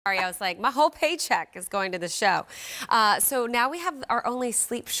Sorry, I was like, my whole paycheck is going to the show. So now we have our only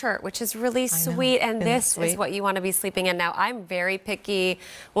sleep shirt, which is really sweet. And this is what you want to be sleeping in. Now, I'm very picky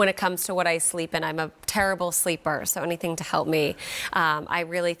when it comes to what I sleep in. I'm a terrible sleeper, so anything to help me. I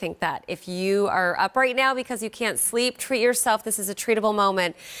really think that if you are up right now because you can't sleep, treat yourself. This is a treatable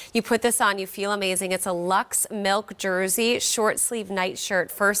moment. You put this on, you feel amazing. It's a Luxe milk jersey, short sleeve night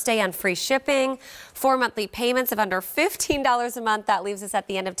shirt. First day on free shipping, 4 monthly payments of under $15 a month. That leaves us at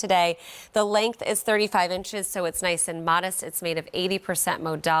the end of today. The length is 35 inches, so it's nice and modest. It's made of 80%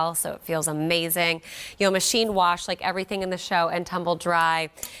 modal, so it feels amazing. You'll machine wash like everything in the show and tumble dry.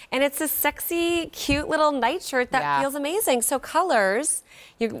 And it's a sexy, cute little nightshirt that feels amazing. So colors,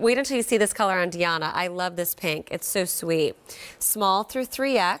 wait until you see this color on Deanna. I love this pink. It's so sweet. Small through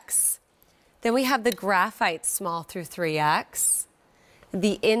 3X. Then we have the graphite small through 3X.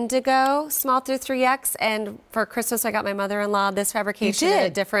 The indigo small through 3X, and for Christmas I got my mother-in-law this fabrication in a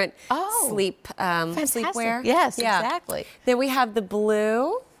different sleepwear. Yes, exactly. Then we have the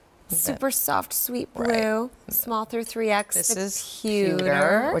blue, super soft, sweet blue, small through 3X. This is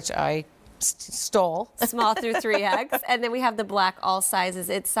cuter, which I stole. Small through 3X. And then we have the black all sizes.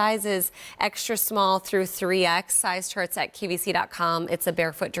 It sizes extra small through 3X. Size charts at QVC.com. It's a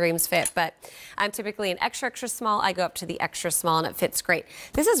Barefoot Dreams fit, but I'm typically an extra, extra small. I go up to the extra small and it fits great.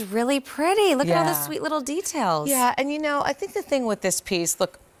 This is really pretty. Look at all the sweet little details. Yeah, and you know, I think the thing with this piece,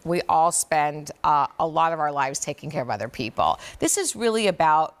 look, we all spend a lot of our lives taking care of other people. This is really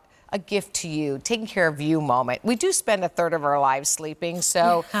about a gift to you, taking care of you moment. We do spend a third of our lives sleeping,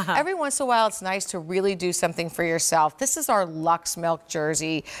 so every once in a while it's nice to really do something for yourself. This is our Luxe milk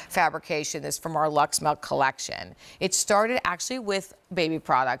jersey fabrication. This is from our Luxe milk collection. It started actually with baby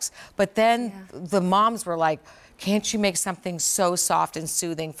products, but then the moms were like, can't you make something so soft and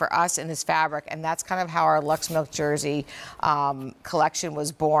soothing for us in this fabric? And that's kind of how our Luxe milk jersey collection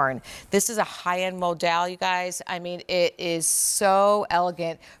was born. This is a high-end modal, you guys. I mean, it is so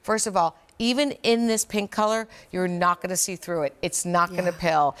elegant. First of all, even in this pink color, you're not going to see through it. It's not going to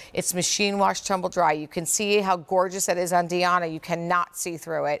pill. It's machine wash, tumble dry. You can see how gorgeous that is on Deanna. You cannot see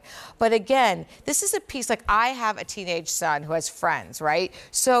through it. But again, this is a piece, like I have a teenage son who has friends, right?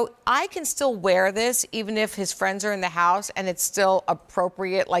 So I can still wear this even if his friends are in the house and it's still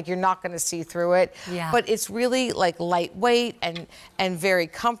appropriate. Like you're not going to see through it. But it's really like lightweight and very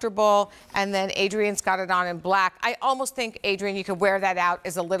comfortable. And then Adrian's got it on in black. I almost think, Adrian, you could wear that out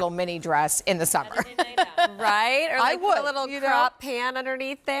as a little mini dress in the summer. Right? Or like I would, put a little crop pan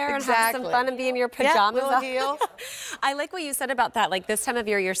underneath there and have some fun and be in your pajamas. I like what you said about that. Like this time of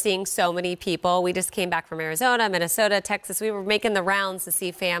year, you're seeing so many people. We just came back from Arizona, Minnesota, Texas. We were making the rounds to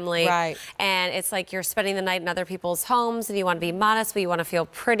see family. Right. And it's like you're spending the night in other people's homes and you want to be modest, but you want to feel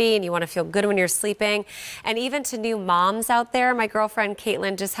pretty and you want to feel good when you're sleeping. And even to new moms out there, my girlfriend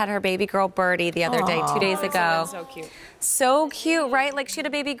Caitlin just had her baby girl Birdie the other day, 2 days ago. So cute. So cute, right? Like she had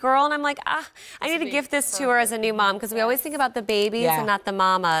a baby girl and I'm like, I need to gift this to her as a new mom because we always think about the babies and not the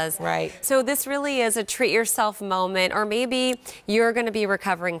mamas. Right. So this really is a treat yourself moment, or maybe you're going to be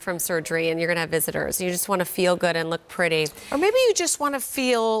recovering from surgery and you're going to have visitors. You just want to feel good and look pretty. Or maybe you just want to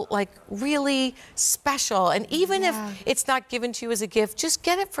feel like really special. And even if it's not given to you as a gift, just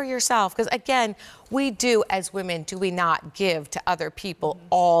get it for yourself. Because again, we do as women, do we not give to other people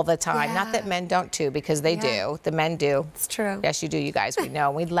all the time? Not that men don't too, because they do. The men do. It's true. Yes, you do, you guys. We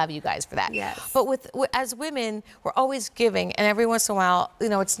know. We love you guys for that. Yes. But as women, we're always giving. And every once in a while, you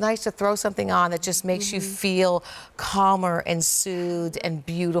know, it's nice to throw something on that just makes you feel calmer and soothed and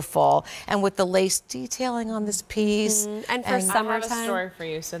beautiful. And with the lace detailing on this piece. And for summertime. I have a story for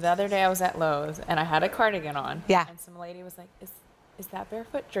you. So the other day I was at Lowe's and I had a cardigan on. Yeah. And some lady was like, is that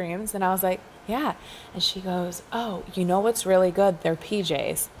Barefoot Dreams? And I was like, yeah. And she goes, oh, you know what's really good? They're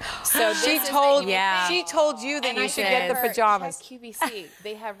PJs. So she told you that you should get the pajamas. Check QVC.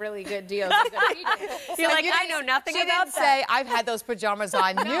 They have really good deals with their PJs. You're like, I know nothing about that. Say, I've had those pajamas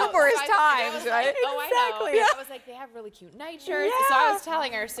on numerous times, right? Oh, I know. I was like, they have really cute nightshirts. So I was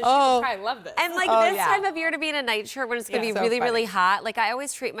telling her, so she would probably love this. And like this time of year to be in a nightshirt when it's going to be really, really hot. Like I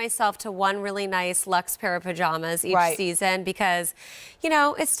always treat myself to one really nice Luxe pair of pajamas each season because, you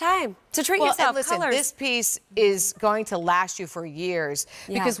know, it's time to treat yourself. And listen, this piece is going to last you for years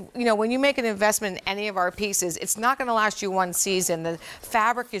because, you know, when you make an investment in any of our pieces, it's not going to last you one season. The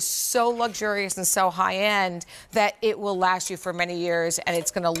fabric is so luxurious and so high-end that it will last you for many years, and it's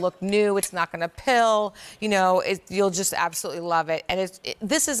going to look new. It's not going to pill. You know, you'll just absolutely love it. And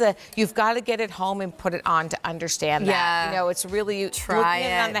this is you've got to get it home and put it on to understand that. You know, it's really, looking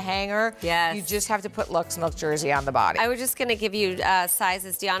at it on the hanger, you just have to put Luxe milk jersey on the body. I was just going to give you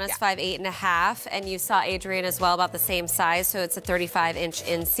sizes. Deanna's 5'8.5", and you saw Adrian as well, about the same size, so it's a 35-inch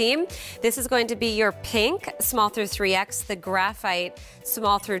inseam. This is going to be your pink, small through 3X, the graphite,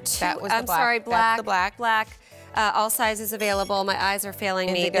 small through 2. That was the I'm black. sorry, black. That's the black. Black. All sizes available. My eyes are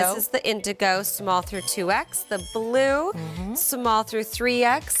failing me. This is the indigo, small through 2X. The blue, small through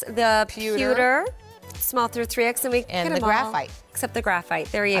 3X. The pewter, small through 3X, and we and get the them graphite. all, except the graphite.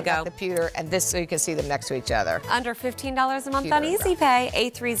 There you I've go. got the pewter, and this so you can see them next to each other. Under $15 a month on Pewter Easy Pay.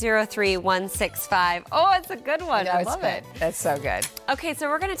 8303-165. Oh, it's a good one. I love it. That's so good. Okay, so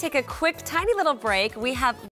we're going to take a quick, tiny little break. We have